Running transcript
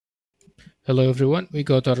Hello everyone, we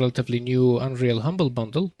got a relatively new Unreal Humble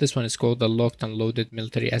bundle. This one is called the Locked and Loaded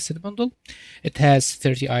Military Asset Bundle. It has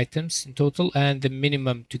 30 items in total, and the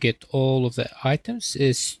minimum to get all of the items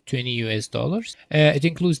is 20 US dollars. It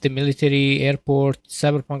includes the military, airport,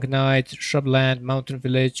 Cyberpunk Night, Shrubland, Mountain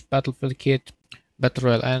Village, Battlefield Kit, Battle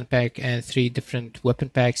Royale Iron Pack, and 3 different weapon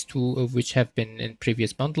packs, 2 of which have been in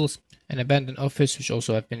previous bundles. An abandoned office, which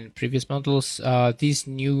also have been in previous bundles. These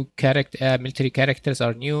new military characters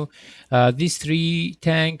are new. These 3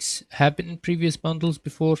 tanks have been in previous bundles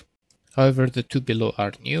before. However, the 2 below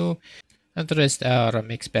are new, and the rest are a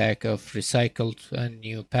mixed bag of recycled and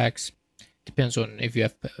new packs. Depends on if you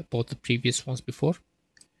have bought the previous ones before.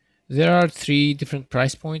 There are 3 different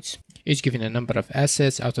price points, each giving a number of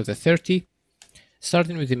assets out of the 30.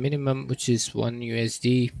 Starting with the minimum, which is 1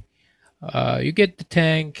 USD. You get the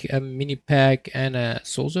tank, a mini pack, and a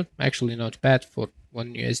soldier. Actually, not bad for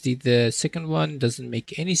 1 USD. The second one doesn't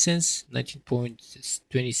make any sense.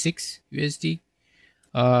 19.26 USD.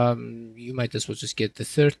 You might as well just get the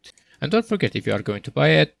third. And don't forget, if you are going to buy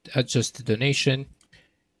it, adjust the donation,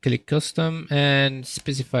 click custom, and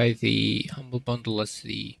specify the humble bundle as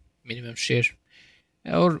the minimum share.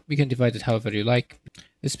 Or we can divide it however you like.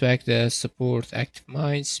 This pack does support active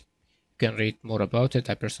mines. You can read more about it.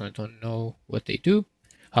 I personally don't know what they do.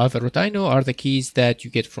 However, what I know are the keys that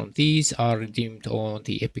you get from these are redeemed on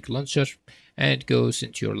the Epic Launcher and goes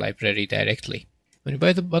into your library directly. When you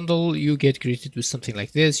buy the bundle, you get greeted with something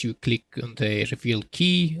like this. You click on the reveal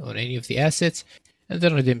key on any of the assets and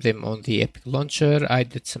then redeem them on the Epic Launcher. I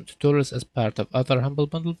did some tutorials as part of other Humble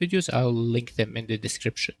Bundle videos. I'll link them in the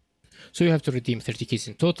description. So you have to redeem 30 keys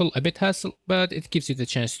in total, a bit hassle, but it gives you the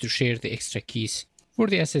chance to share the extra keys for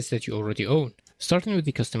the assets that you already own. Starting with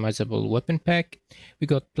the customizable weapon pack, we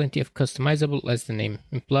got plenty of customizable, as the name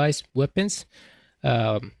implies, weapons,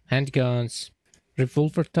 handguns,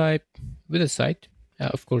 revolver type with a sight.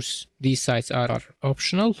 Of course, these sights are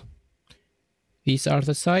optional. These are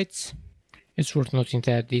the sights. It's worth noting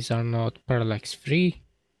that these are not parallax free,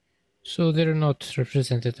 so they're not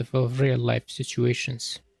representative of real life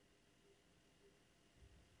situations.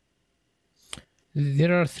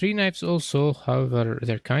 There are 3 knives also, however,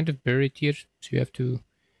 they're kind of buried here, so you have to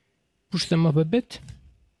push them up a bit.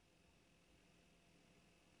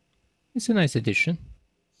 It's a nice addition.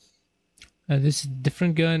 This is a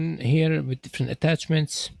different gun here with different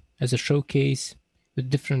attachments as a showcase with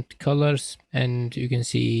different colors, and you can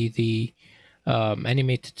see the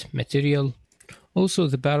animated material. Also,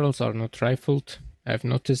 the barrels are not rifled. I've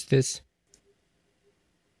noticed this.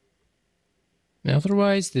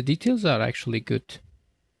 Otherwise, the details are actually good.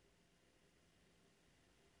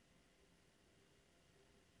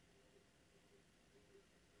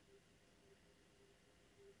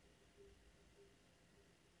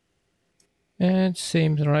 And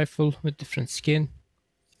same rifle with different skin.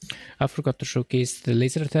 I forgot to showcase the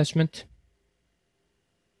laser attachment.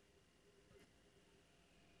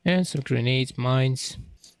 And some grenades, mines,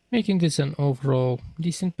 making this an overall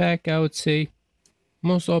decent pack, I would say.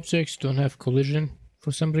 Most objects don't have collision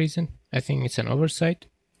for some reason. I think it's an oversight.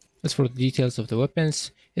 As for the details of the weapons,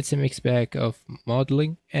 it's a mixed bag of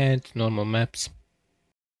modeling and normal maps.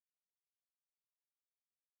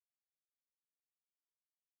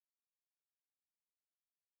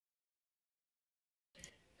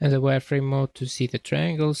 And the wireframe mode to see the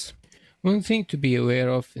triangles. One thing to be aware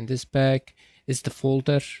of in this pack is the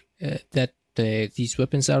folder that these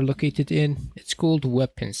weapons are located in. It's called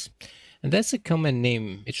weapons. And that's a common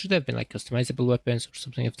name. It should have been like customizable weapons or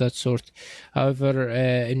something of that sort. However,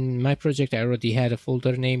 in my project, I already had a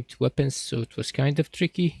folder named weapons, so it was kind of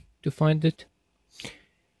tricky to find it.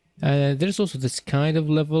 There's also this kind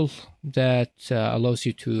of level that allows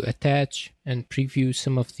you to attach and preview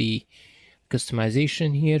some of the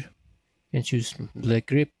customization here. You can choose the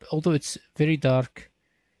grip, although it's very dark,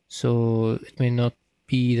 so it may not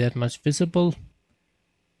be that much visible.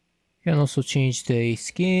 You can also change the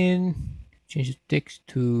skin, change the text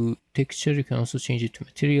to texture. You can also change it to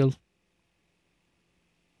material.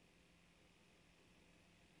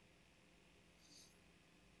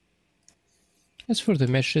 As for the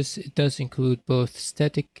meshes, it does include both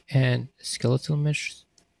static and skeletal meshes.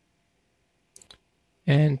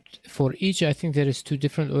 And for each, I think there is 2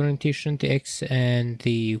 different orientation, the X and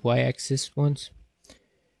the Y-axis ones.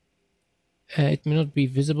 It may not be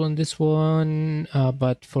visible in this one,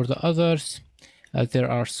 but for the others,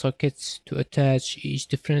 there are sockets to attach each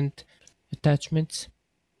different attachments.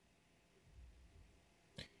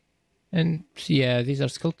 And yeah, these are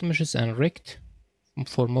skeletal meshes and rigged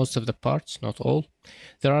for most of the parts, not all.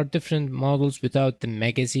 There are different models without the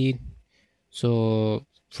magazine, so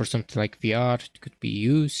for something like VR, it could be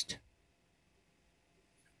used.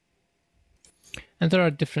 And there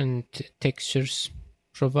are different textures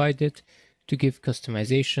provided to give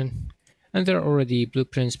customization. And there are already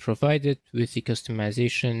blueprints provided with the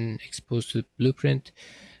customization exposed to the blueprint.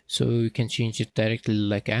 So you can change it directly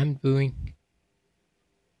like I'm doing.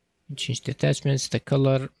 You change the attachments, the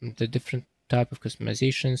color, the different type of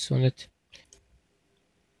customizations on it.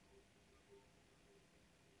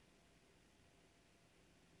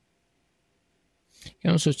 You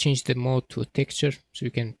can also change the mode to a texture, so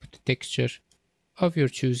you can put a texture of your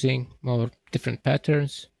choosing or different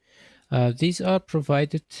patterns. These are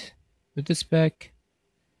provided with this pack.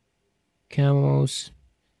 Camos.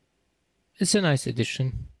 It's a nice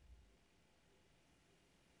addition.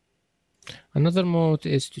 Another mode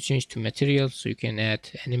is to change to material, so you can add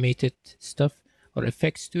animated stuff or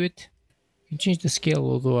effects to it. You can change the scale,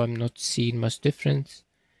 although I'm not seeing much difference.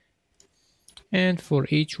 And for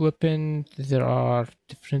each weapon, there are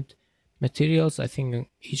different materials. I think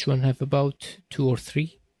each one have about 2 or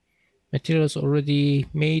 3 materials already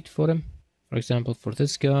made for them. For example, for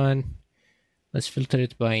this gun, let's filter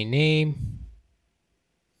it by name.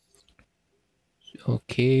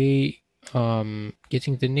 Okay,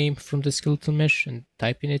 getting the name from the skeletal mesh and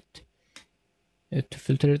typing it to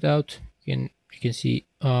filter it out. You can see.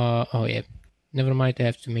 Oh yeah, never mind. I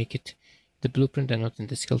have to make it the blueprint and not in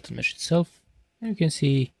the skeletal mesh itself. And you can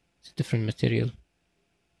see it's a different material.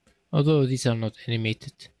 Although these are not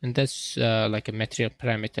animated, and that's like a material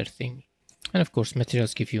parameter thing. And of course,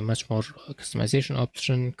 materials give you much more customization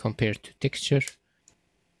option compared to texture.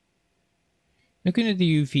 Looking at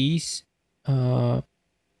the UVs,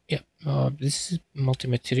 this is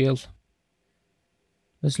multi-material.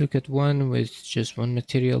 Let's look at one with just one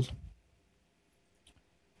material.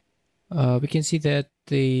 We can see that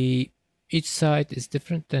each side is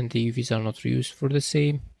different and the UVs are not reused for the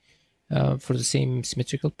same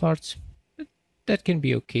symmetrical parts. But that can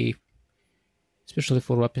be okay, especially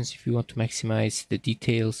for weapons if you want to maximize the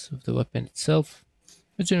details of the weapon itself.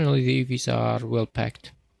 But generally the UVs are well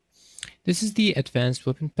packed. This is the advanced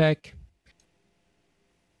weapon pack.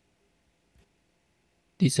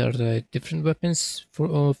 These are the different weapons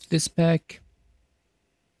of this pack.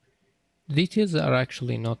 The details are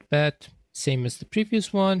actually not bad, same as the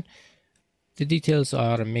previous one. The details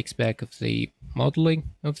are a mixed bag of the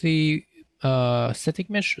modeling of the static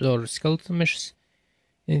mesh or skeletal meshes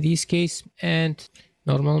in this case, and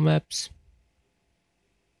normal maps.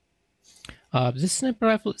 This sniper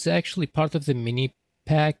rifle is actually part of the mini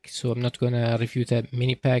pack, so I'm not gonna review that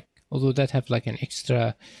mini pack, although that have like an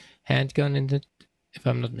extra handgun in it, if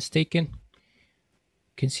I'm not mistaken.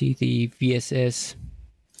 You can see the VSS.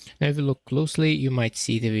 Now if you look closely, you might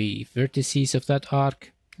see the vertices of that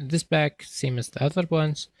arc. This pack, same as the other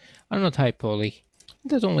ones, are not high poly.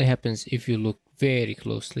 That only happens if you look very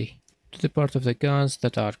closely to the part of the guns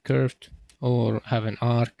that are curved or have an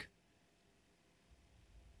arc.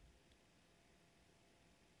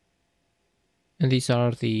 And these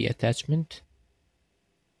are the attachment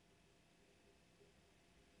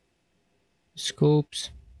scopes.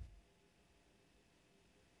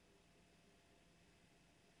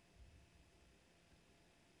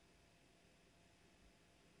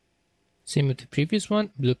 Same with the previous one.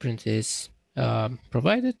 Blueprint is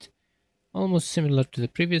provided, almost similar to the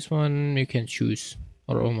previous one. You can choose,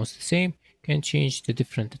 or almost the same. You can change the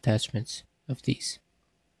different attachments of these.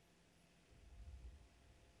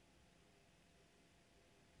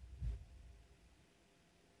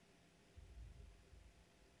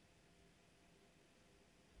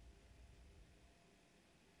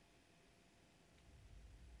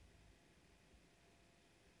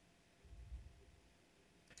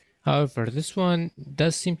 However, this one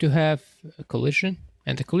does seem to have a collision,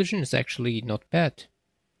 and the collision is actually not bad.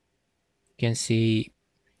 You can see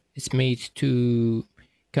it's made to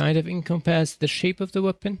kind of encompass the shape of the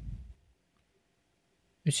weapon,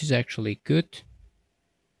 which is actually good.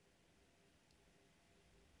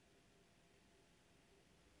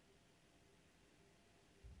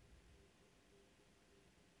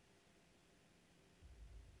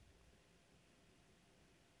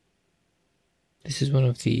 This is one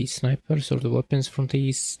of the snipers or the weapons from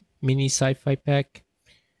the mini sci-fi pack.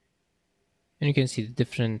 And you can see the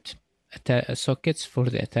different sockets for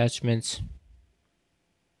the attachments.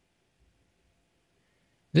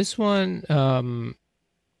 This one,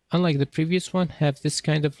 unlike the previous one, have this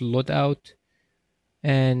kind of loadout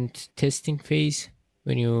and testing phase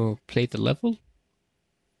when you play the level.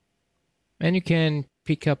 And you can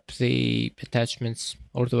pick up the attachments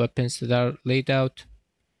or the weapons that are laid out.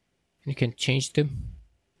 You can change them,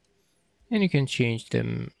 and you can change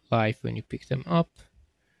them live when you pick them up.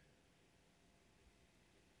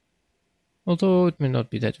 Although it may not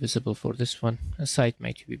be that visible for this one. A site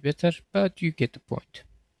might be better, but you get the point.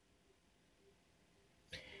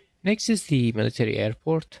 Next is the military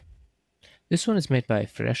airport. This one is made by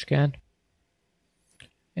Freshcan.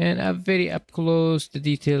 And very up close, the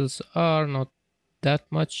details are not that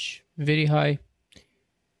much very high.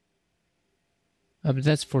 But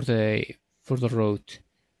that's for the road.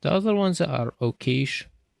 The other ones are okayish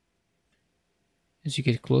as you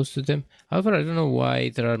get close to them. However, I don't know why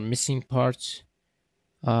there are missing parts.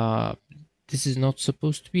 This is not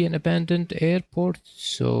supposed to be an abandoned airport,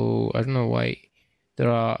 so I don't know why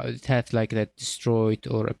it had like that destroyed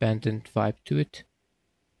or abandoned vibe to it.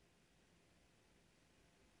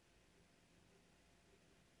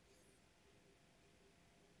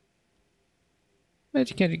 But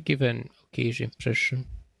you can give an okayish impression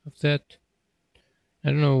of that. I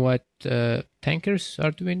don't know what tankers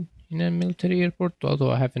are doing in a military airport,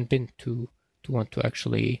 although I haven't been to want to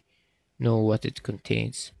actually know what it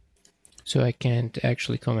contains. So I can't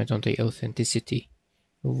actually comment on the authenticity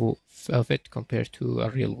of it compared to a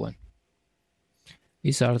real one.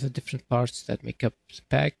 These are the different parts that make up the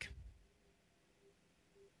pack.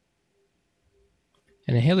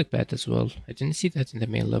 And a helipad as well. I didn't see that in the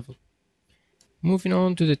main level. Moving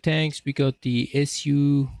on to the tanks, we got the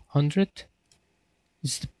SU-100.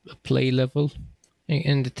 This is the play level.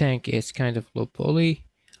 And the tank is kind of low poly.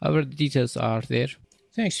 However, the details are there,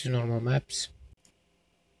 thanks to normal maps.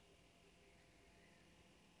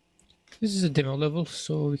 This is a demo level,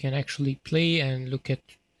 so we can actually play and look at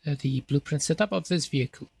the blueprint setup of this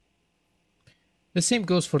vehicle. The same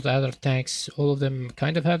goes for the other tanks. All of them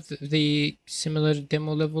kind of have the similar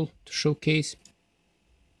demo level to showcase.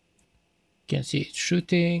 You can see it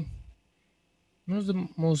shooting. One of the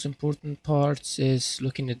most important parts is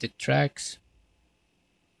looking at the tracks.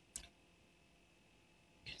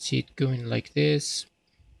 You can see it going like this.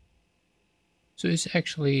 So it's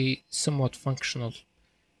actually somewhat functional,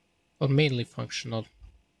 or mainly functional.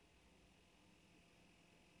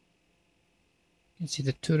 You can see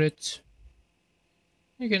the turret.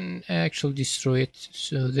 You can actually destroy it,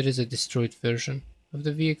 so there is a destroyed version of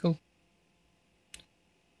the vehicle.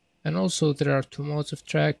 And also there are two modes of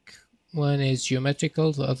track. One is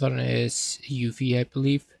geometrical, the other is UV, I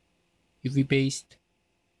believe, UV based.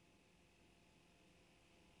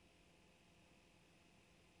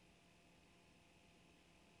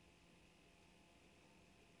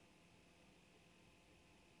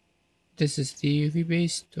 This is the UV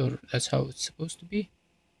based, or that's how it's supposed to be.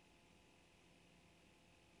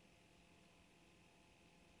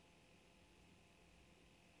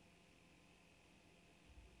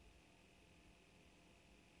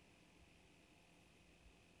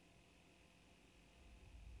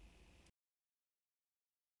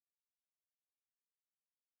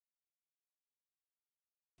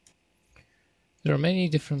 There are many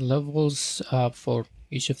different levels for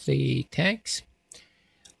each of the tanks.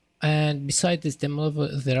 And beside this demo level,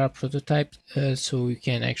 there are prototypes, so you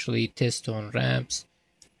can actually test on ramps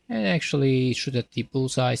and actually shoot at the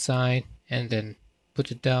bullseye sign and then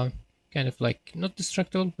put it down. Kind of like not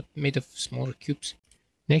destructible, but made of smaller cubes.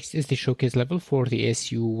 Next is the showcase level for the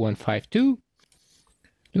SU-152.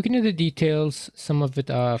 Looking at the details, some of it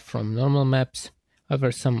are from normal maps,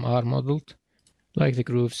 however some are modeled, like the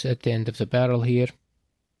grooves at the end of the barrel here.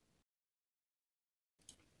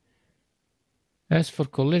 As for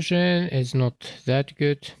collision, it's not that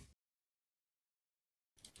good.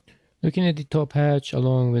 Looking at the top hatch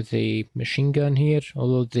along with the machine gun here,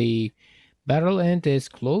 although the barrel end is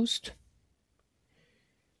closed.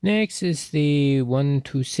 Next is the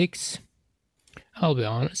 126. I'll be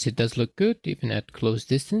honest, it does look good even at close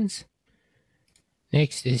distance.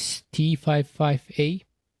 Next is T55A.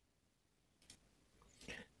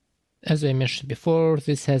 As I mentioned before,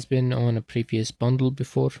 this has been on a previous bundle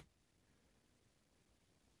before.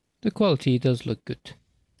 The quality does look good.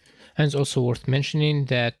 And it's also worth mentioning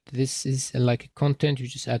that this is like a content you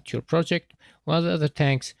just add to your project, while the other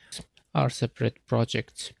tanks are separate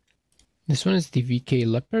projects. This one is the VK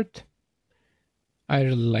Leopard. I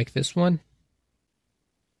really like this one.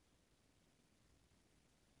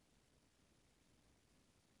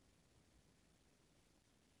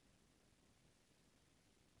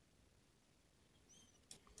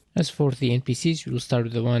 As for the NPCs, we will start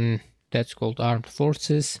with the one that's called Armed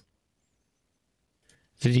Forces.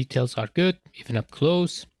 The details are good, even up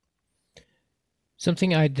close.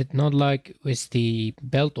 Something I did not like was the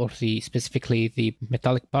belt, or specifically the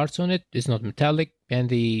metallic parts on it is not metallic, and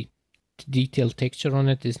the detail texture on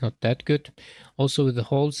it is not that good. Also with the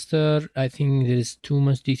holster, I think there is too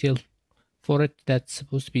much detail for it that's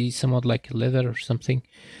supposed to be somewhat like leather or something.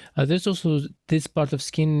 There's also this part of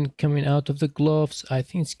skin coming out of the gloves. I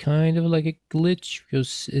think it's kind of like a glitch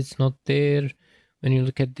because it's not there when you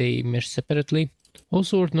look at the mesh separately.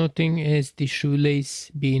 Also worth noting is the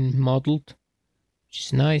shoelace being modeled, which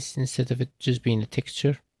is nice instead of it just being a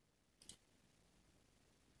texture.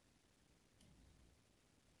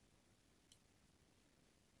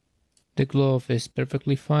 The glove is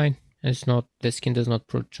perfectly fine. It's not, the skin does not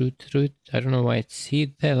protrude through it. I don't know why it's here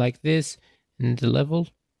there like this in the level.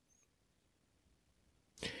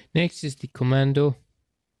 Next is the commando.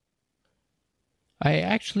 I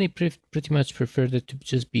actually pretty much preferred it to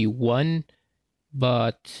just be one,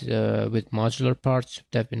 but with modular parts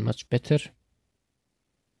would have been much better.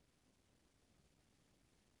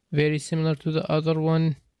 Very similar to the other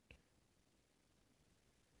one.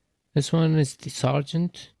 This one is the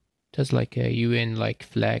sergeant. It has like a UN like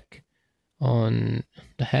flag on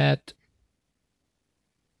the hat.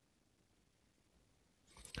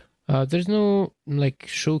 There's no like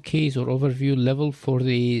showcase or overview level for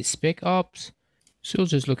the spec ops, so we'll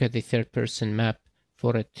just look at the third person map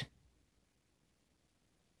for it.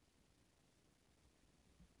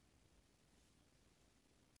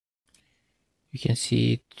 You can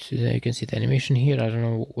see it, you can see the animation here. I don't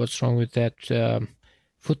know what's wrong with that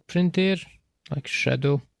footprint there, like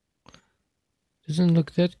shadow. Doesn't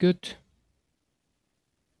look that good.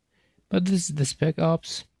 But this is the spec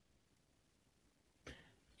ops.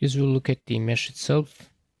 Because we'll look at the mesh itself.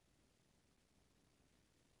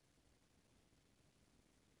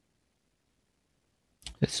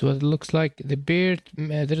 That's what it looks like. The beard,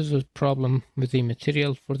 there is a problem with the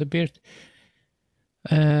material for the beard.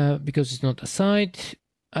 Because it's not assigned.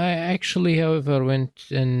 I actually, however, went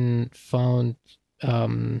and found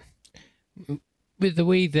with the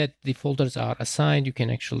way that the folders are assigned, you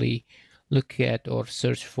can actually look at or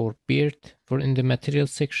search for beard for in the material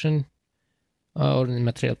section or in the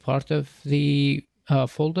material part of the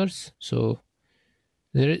folders. So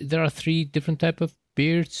there are 3 different type of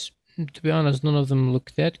beards. To be honest, none of them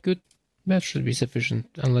look that good. That should be sufficient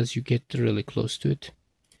unless you get really close to it.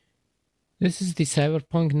 This is the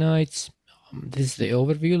Cyberpunk Nights. This is the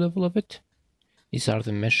overview level of it. These are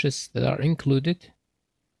the meshes that are included.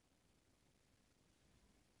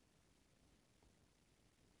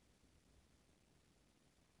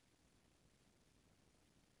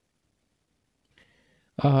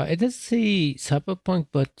 It does say Cyberpunk,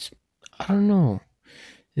 but I don't know.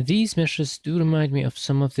 These meshes do remind me of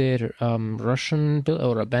some of their Russian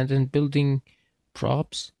or abandoned building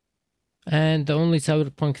props. And the only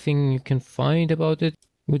Cyberpunk thing you can find about it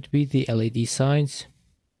would be the LED signs.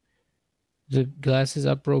 The glasses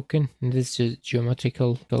are broken, and this is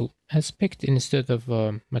geometrical aspect instead of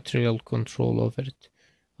material control over it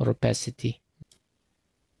or opacity.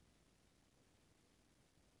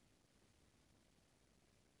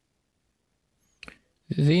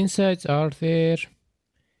 The insides are there.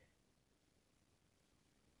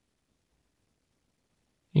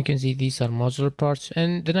 You can see these are modular parts,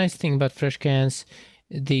 and the nice thing about fresh cans,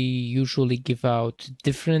 they usually give out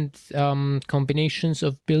different combinations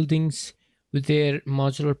of buildings with their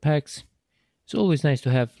modular packs. It's always nice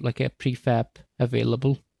to have like a prefab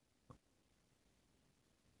available.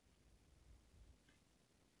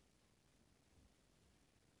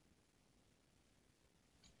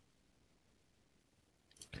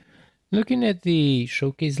 Looking at the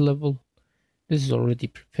showcase level, this is already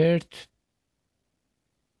prepared.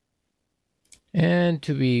 And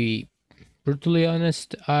to be brutally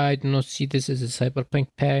honest, I do not see this as a Cyberpunk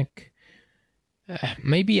pack.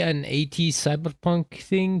 Maybe an 80s Cyberpunk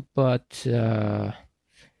thing, but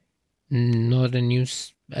not a new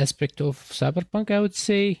aspect of Cyberpunk, I would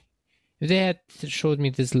say. If they had showed me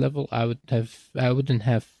this level, I wouldn't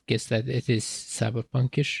have guessed that it is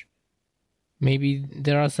Cyberpunkish. Maybe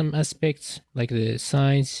there are some aspects like the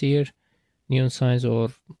signs here, neon signs, or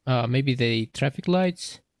maybe the traffic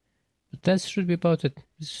lights. But that should be about it.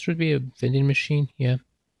 This should be a vending machine, yeah.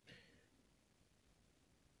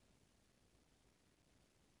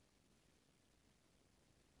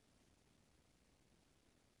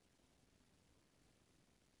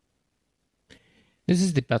 This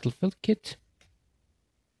is the battlefield kit.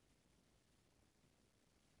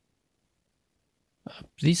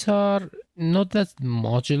 These are not that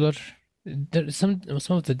modular. Some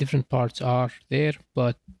of the different parts are there,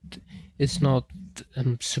 but it's not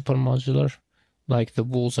super modular. Like the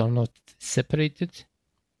walls are not separated.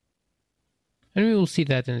 And we will see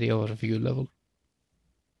that in the overview level.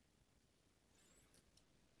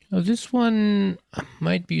 Now this one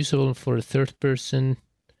might be useful for a third person.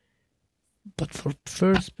 But for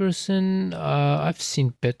first person, I've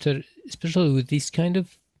seen better, especially with these kind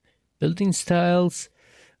of building styles.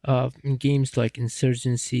 In games like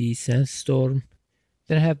Insurgency, Sandstorm,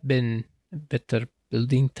 there have been better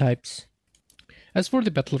building types. As for the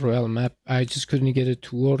Battle Royale map, I just couldn't get it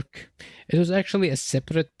to work. It was actually a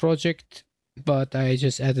separate project, but I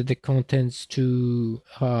just added the contents to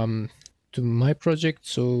my project,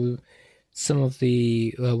 so some of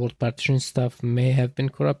the world partition stuff may have been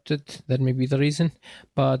corrupted. That may be the reason.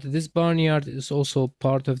 But this barnyard is also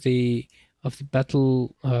part of the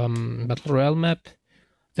battle royale map.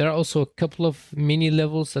 There are also a couple of mini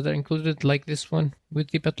levels that are included, like this one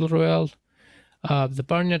with the battle royale. The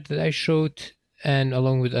barnyard that I showed, and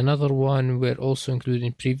along with another one, were also included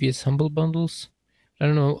in previous humble bundles. I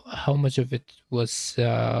don't know how much of it was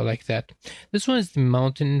like that. This one is the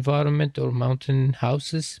mountain environment or mountain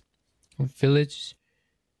houses village.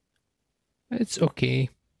 It's okay.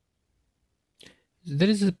 There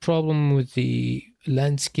is a problem with the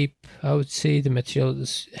landscape. I would say the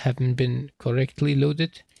materials haven't been correctly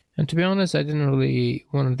loaded. And to be honest, I didn't really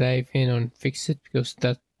want to dive in and fix it because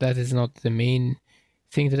that is not the main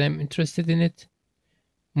thing that I'm interested in it.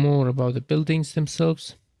 More about the buildings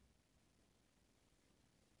themselves.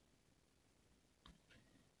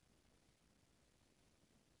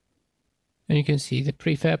 And you can see the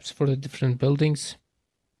prefabs for the different buildings.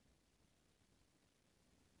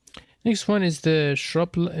 Next one is the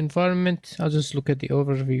shrub environment. I'll just look at the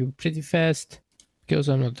overview pretty fast because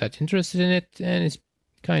I'm not that interested in it and it's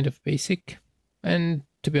kind of basic. And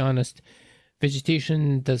to be honest,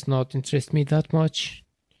 vegetation does not interest me that much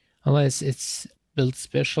unless it's built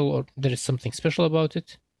special or there is something special about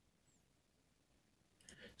it.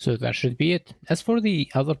 So that should be it. As for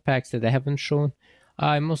the other packs that I haven't shown,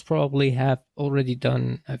 I most probably have already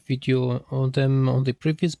done a video on them on the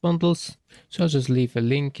previous bundles. So I'll just leave a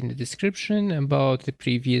link in the description about the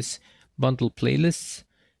previous bundle playlists.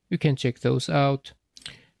 You can check those out.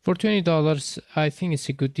 For $20, I think it's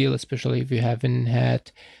a good deal, especially if you haven't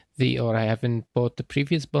had or I haven't bought the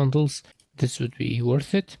previous bundles. This would be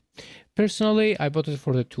worth it. Personally, I bought it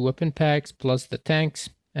for the 2 weapon packs plus the tanks,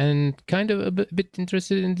 and kind of a bit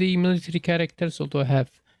interested in the military characters, although I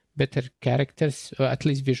have better characters, at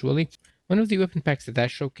least visually. One of the weapon packs that I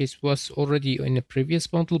showcased was already in a previous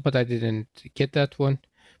bundle, but I didn't get that one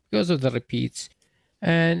because of the repeats.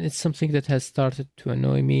 And it's something that has started to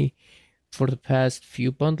annoy me for the past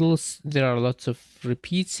few bundles. There are lots of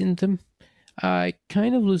repeats in them. I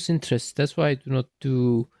kind of lose interest. That's why I do not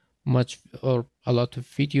do much or a lot of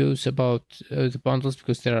videos about the bundles,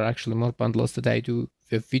 because there are actually more bundles that I do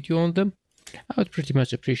a video on them. I would pretty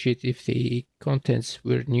much appreciate if the contents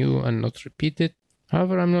were new and not repeated.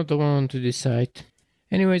 However, I'm not the one to decide.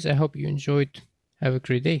 Anyways, I hope you enjoyed. Have a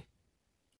great day.